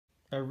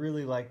I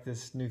really like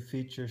this new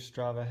feature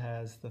Strava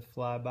has, the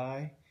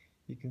flyby.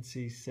 You can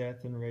see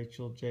Seth and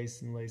Rachel,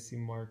 Jason, Lacey,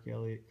 Mark,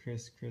 Elliot,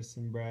 Chris,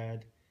 and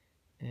Brad.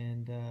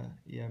 And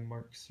yeah,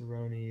 Mark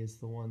Cerrone is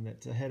the one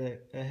that's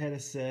ahead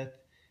of Seth,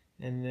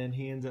 and then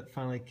he ends up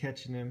finally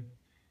catching him.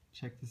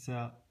 Check this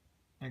out.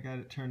 I got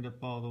it turned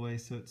up all the way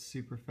so it's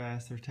super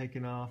fast. They're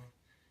taking off.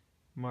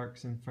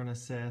 Mark's in front of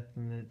Seth,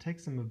 and then it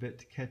takes him a bit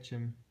to catch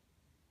him.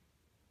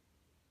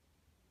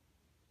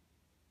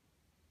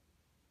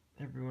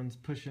 Everyone's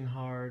pushing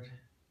hard.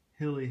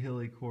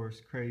 Hilly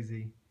course,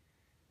 crazy.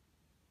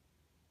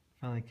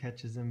 Finally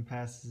catches him,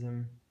 passes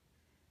him,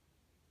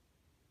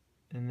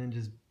 and then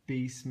just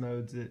beast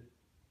modes it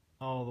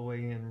all the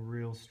way in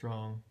real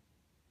strong.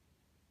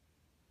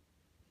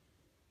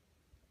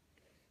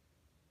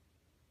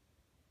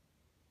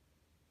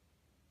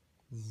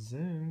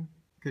 Zoom.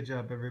 Good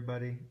job,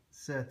 everybody.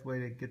 Seth, way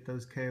to get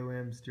those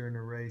KOMs during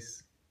a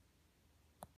race.